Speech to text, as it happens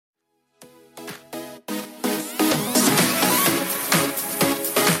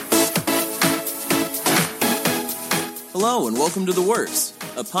Hello and welcome to The Works,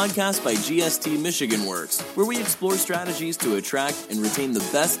 a podcast by GST Michigan Works, where we explore strategies to attract and retain the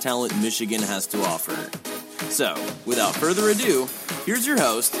best talent Michigan has to offer. So, without further ado, here's your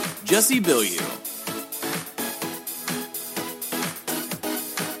host, Jesse Bigelow.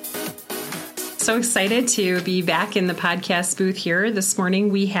 So excited to be back in the podcast booth here. This morning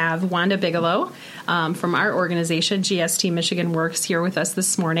we have Wanda Bigelow from our organization, GST Michigan Works, here with us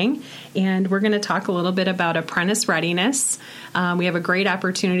this morning. And we're going to talk a little bit about apprentice readiness. We have a great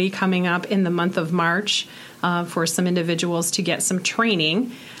opportunity coming up in the month of March for some individuals to get some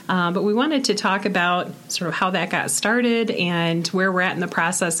training. But we wanted to talk about sort of how that got started and where we're at in the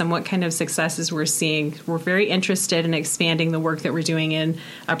process and what kind of successes we're seeing. We're very interested in expanding the work that we're doing in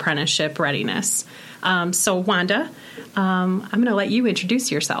apprenticeship readiness. So, Wanda, I'm going to let you introduce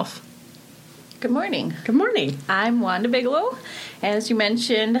yourself. Good morning. Good morning. I'm Wanda Bigelow. As you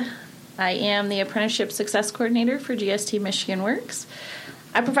mentioned, I am the Apprenticeship Success Coordinator for GST Michigan Works.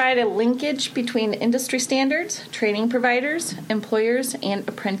 I provide a linkage between industry standards, training providers, employers, and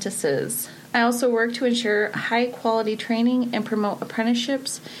apprentices. I also work to ensure high-quality training and promote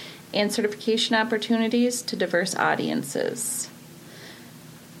apprenticeships and certification opportunities to diverse audiences.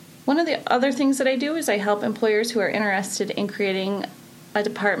 One of the other things that I do is I help employers who are interested in creating a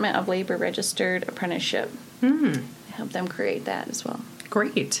Department of Labor registered apprenticeship. I help them create that as well.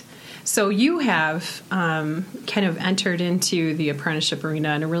 Great. So you have kind of entered into the apprenticeship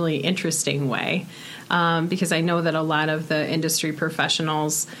arena in a really interesting way, because I know that a lot of the industry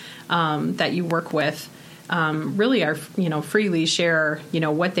professionals that you work with really are, freely share,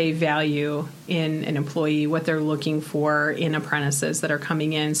 what they value in an employee, what they're looking for in apprentices that are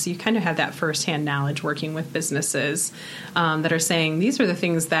coming in. So you kind of have that firsthand knowledge working with businesses that are saying these are the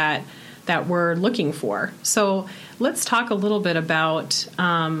things that we're looking for. So let's talk a little bit about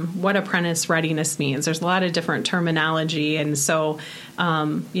what apprentice readiness means. There's a lot of different terminology, and so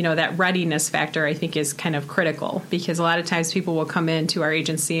that readiness factor I think is kind of critical, because a lot of times people will come into our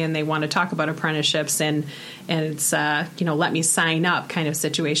agency and they want to talk about apprenticeships and it's let me sign up kind of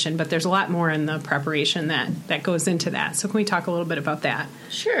situation, but there's a lot more in the preparation that goes into that. So can we talk a little bit about that?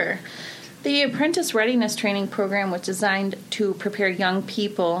 Sure. The Apprentice Readiness Training Program was designed to prepare young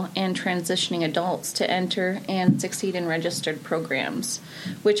people and transitioning adults to enter and succeed in registered programs,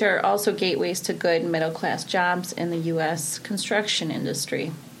 which are also gateways to good middle-class jobs in the U.S. construction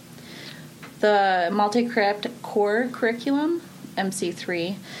industry. The multi-craft core curriculum,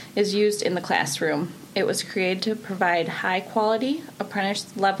 MC3, is used in the classroom. It was created to provide high-quality,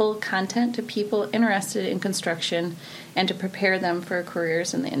 apprentice-level content to people interested in construction and to prepare them for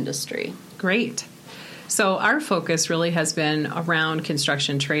careers in the industry. Great. So our focus really has been around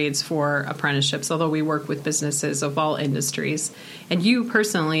construction trades for apprenticeships, although we work with businesses of all industries. And you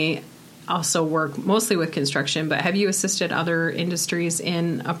personally also work mostly with construction, but have you assisted other industries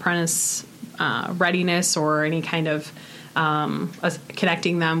in apprentice readiness or any kind of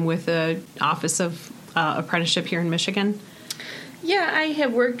connecting them with the Office of Apprenticeship here in Michigan? Yeah, I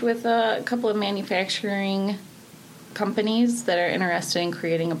have worked with a couple of manufacturing companies that are interested in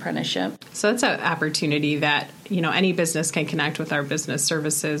creating apprenticeship. So that's an opportunity that, any business can connect with our business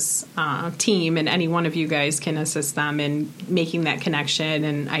services team, and any one of you guys can assist them in making that connection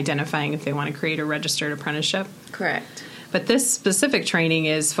and identifying if they want to create a registered apprenticeship. Correct. But this specific training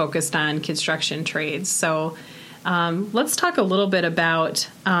is focused on construction trades. So let's talk a little bit about,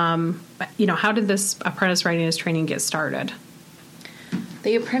 how did this apprentice readiness training get started?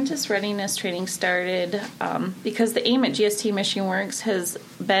 The Apprentice Readiness Training started because the aim at GST Michigan Works has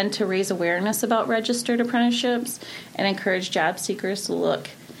been to raise awareness about registered apprenticeships and encourage job seekers to look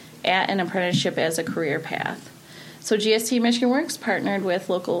at an apprenticeship as a career path. So GST Michigan Works partnered with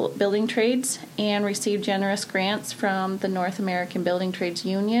local building trades and received generous grants from the North American Building Trades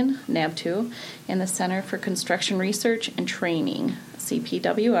Union, NAB2, and the Center for Construction Research and Training,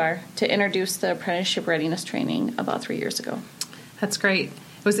 CPWR, to introduce the Apprenticeship Readiness Training about 3 years ago. That's great.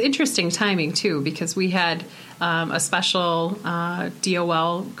 It was interesting timing, too, because we had a special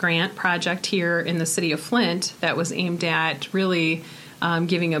DOL grant project here in the city of Flint that was aimed at really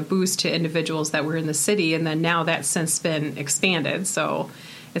giving a boost to individuals that were in the city, and then now that's since been expanded. So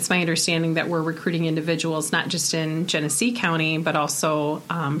it's my understanding that we're recruiting individuals not just in Genesee County, but also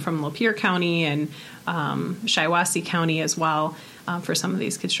from Lapeer County and Shiawassee County as well for some of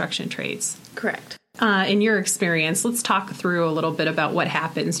these construction trades. Correct. In your experience, let's talk through a little bit about what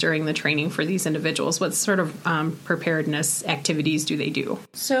happens during the training for these individuals. What sort of preparedness activities do they do?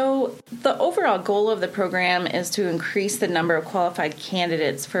 So the overall goal of the program is to increase the number of qualified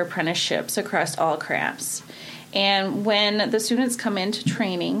candidates for apprenticeships across all crafts. And when the students come into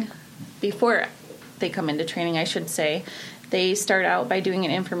training, before they come into training, I should say. They start out by doing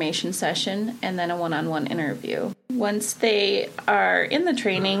an information session and then a one-on-one interview. Once they are in the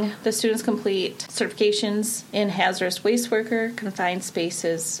training, the students complete certifications in hazardous waste worker, confined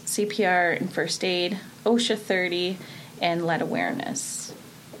spaces, CPR and first aid, OSHA 30, and lead awareness.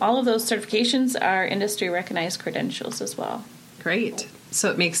 All of those certifications are industry-recognized credentials as well. Great.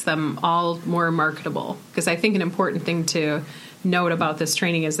 So it makes them all more marketable. Because I think an important thing to note about this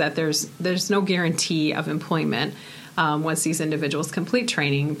training is that there's no guarantee of employment. Once these individuals complete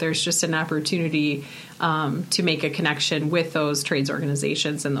training, there's just an opportunity to make a connection with those trades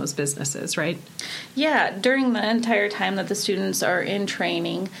organizations and those businesses, right? Yeah, during the entire time that the students are in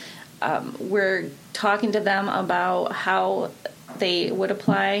training, we're talking to them about how they would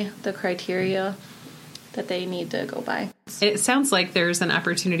apply the criteria that they need to go by. It sounds like there's an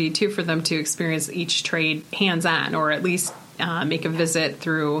opportunity, too, for them to experience each trade hands-on, or at least make a visit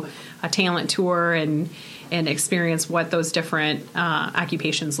through a talent tour and experience what those different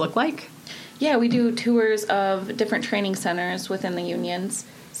occupations look like. Yeah, we do tours of different training centers within the unions,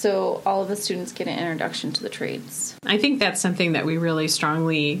 so all of the students get an introduction to the trades. I think that's something that we really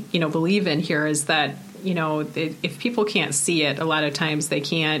strongly, believe in here, is that, if people can't see it, a lot of times they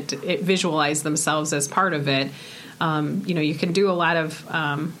can't visualize themselves as part of it. You can do a lot of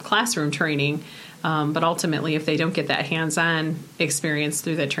classroom training, but ultimately, if they don't get that hands-on experience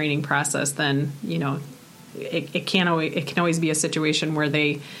through the training process, then, it can always be a situation where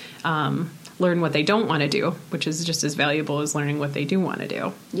they learn what they don't want to do, which is just as valuable as learning what they do want to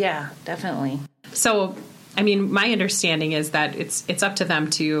do. Yeah, definitely. So, my understanding is that it's up to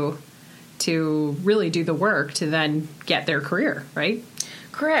them to really do the work to then get their career, right?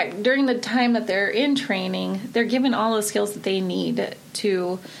 Correct. During the time that they're in training, they're given all the skills that they need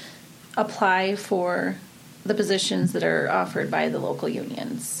to apply for the positions that are offered by the local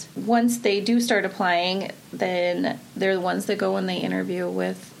unions. Once they do start applying, then they're the ones that go and they interview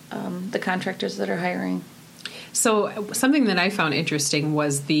with the contractors that are hiring. So something that I found interesting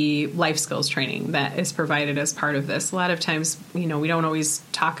was the life skills training that is provided as part of this. A lot of times, we don't always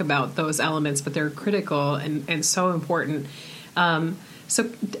talk about those elements, but they're critical and so important. So,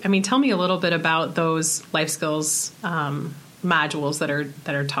 tell me a little bit about those life skills modules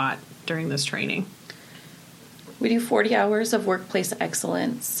that are taught during this training. We do 40 hours of workplace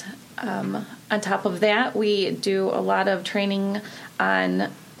excellence. On top of that, we do a lot of training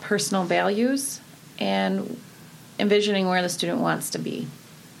on personal values and envisioning where the student wants to be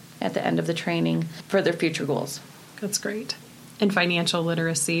at the end of the training for their future goals. That's great. And financial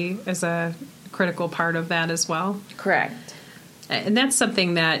literacy is a critical part of that as well. Correct. And that's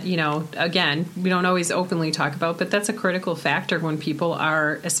something that, again, we don't always openly talk about, but that's a critical factor when people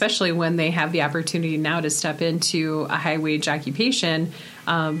are, especially when they have the opportunity now to step into a high-wage occupation.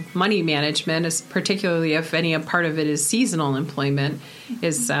 Money management, is particularly if any part of it is seasonal employment,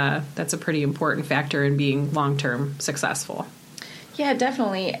 that's a pretty important factor in being long-term successful. Yeah,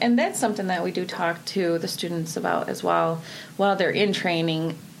 definitely. And that's something that we do talk to the students about as well while they're in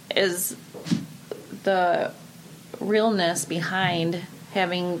training, is the realness behind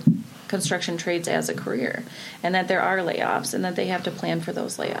having construction trades as a career, and that there are layoffs and that they have to plan for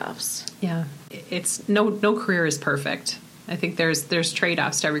those layoffs. Yeah, it's no career is perfect. I think there's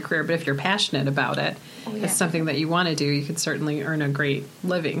trade-offs to every career, but if you're passionate about it, it's something that you want to do, you can certainly earn a great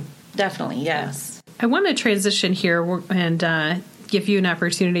living. Definitely, yes. I want to transition here and give you an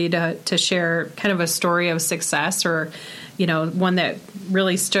opportunity to share kind of a story of success, or one that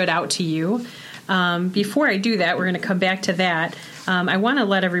really stood out to you. Before I do that, we're going to come back to that. I want to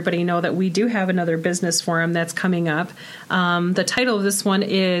let everybody know that we do have another business forum that's coming up. The title of this one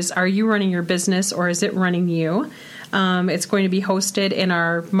is, Are You Running Your Business, or Is It Running You? It's going to be hosted in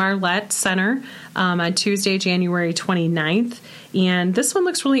our Marlette Center on Tuesday, January 29th. And this one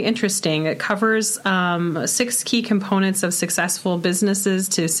looks really interesting. It covers 6 key components of successful businesses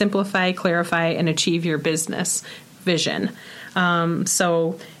to simplify, clarify, and achieve your business vision.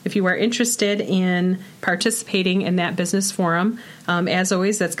 So if you are interested in participating in that business forum, as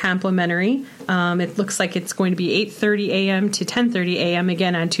always, that's complimentary. It looks like it's going to be 8:30 a.m. to 10:30 a.m.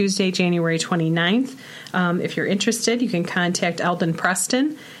 again on Tuesday, January 29th. If you're interested, you can contact Eldon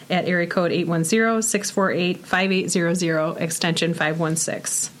Preston at area code 810-648-5800, extension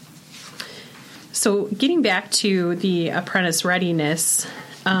 516. So getting back to the apprentice readiness,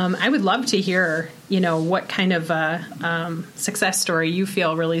 I would love to hear, what kind of success story you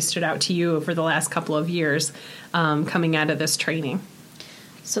feel really stood out to you over the last couple of years coming out of this training.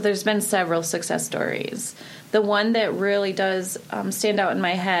 So there's been several success stories. The one that really does stand out in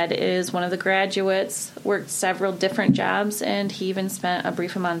my head is one of the graduates worked several different jobs, and he even spent a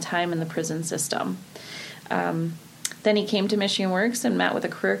brief amount of time in the prison system. Then he came to Michigan Works and met with a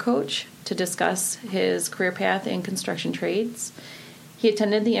career coach to discuss his career path in construction trades. He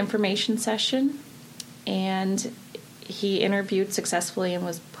attended the information session, and he interviewed successfully and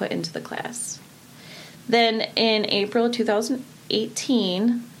was put into the class. Then in April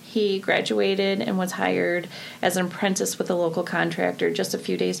 2018, he graduated and was hired as an apprentice with a local contractor just a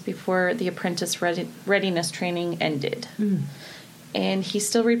few days before the apprentice readiness training ended. And he's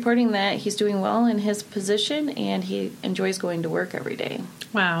still reporting that he's doing well in his position and he enjoys going to work every day.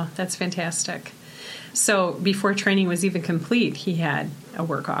 Wow, that's fantastic. So before training was even complete, he had a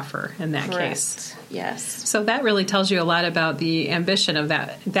work offer in that case. Yes. So that really tells you a lot about the ambition of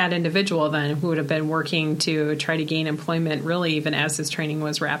that individual then, who would have been working to try to gain employment really even as his training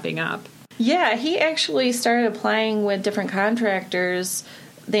was wrapping up. Yeah, he actually started applying with different contractors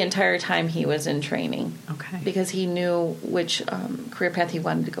the entire time he was in training. Okay. Because he knew which career path he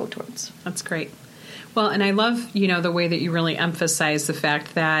wanted to go towards. That's great. Well, and I love, the way that you really emphasize the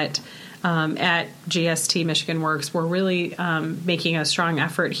fact that at GST Michigan Works, we're really making a strong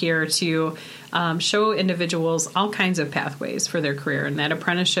effort here to show individuals all kinds of pathways for their career, and that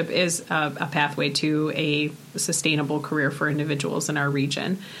apprenticeship is a pathway to a sustainable career for individuals in our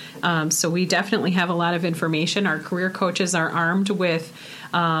region. So we definitely have a lot of information. Our career coaches are armed with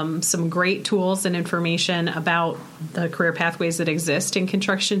some great tools and information about the career pathways that exist in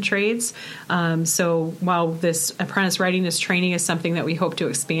construction trades. So while this apprentice readiness training is something that we hope to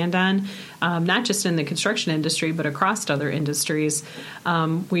expand on, not just in the construction industry, but across other industries,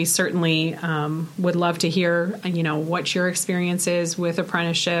 we certainly would love to hear, what your experience is with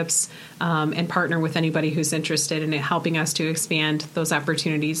apprenticeships, and partner with anybody who's interested in helping us to expand those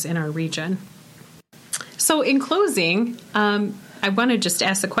opportunities in our region. So in closing, I want to just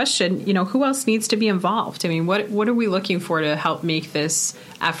ask the question, who else needs to be involved? I mean, what are we looking for to help make this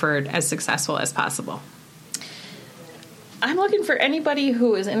effort as successful as possible? I'm looking for anybody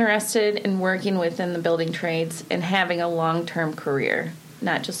who is interested in working within the building trades and having a long-term career,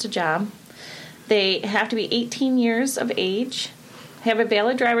 not just a job. They have to be 18 years of age, have a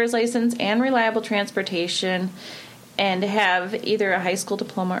valid driver's license and reliable transportation, and have either a high school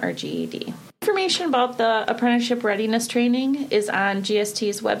diploma or GED. Information about the Apprenticeship Readiness Training is on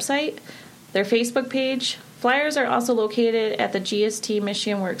GST's website, their Facebook page. Flyers are also located at the GST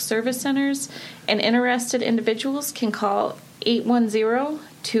Michigan Works Service Centers, and interested individuals can call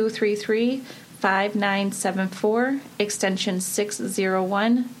 810-233-5974, extension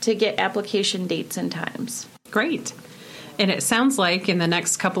 601, to get application dates and times. Great. And it sounds like in the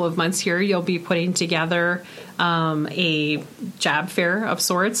next couple of months here, you'll be putting together a job fair of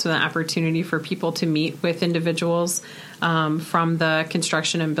sorts, an opportunity for people to meet with individuals from the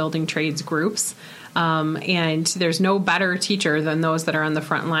construction and building trades groups. And there's no better teacher than those that are on the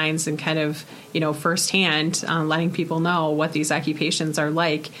front lines and kind of, firsthand letting people know what these occupations are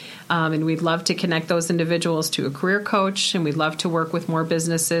like. And we'd love to connect those individuals to a career coach, and we'd love to work with more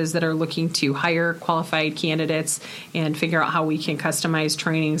businesses that are looking to hire qualified candidates and figure out how we can customize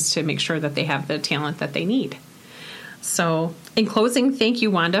trainings to make sure that they have the talent that they need. So in closing, thank you,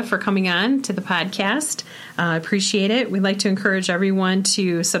 Wanda, for coming on to the podcast. I appreciate it. We'd like to encourage everyone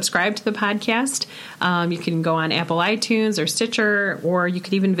to subscribe to the podcast. You can go on Apple iTunes or Stitcher, or you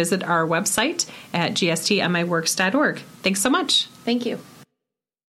could even visit our website at gstmiworks.org. Thanks so much. Thank you.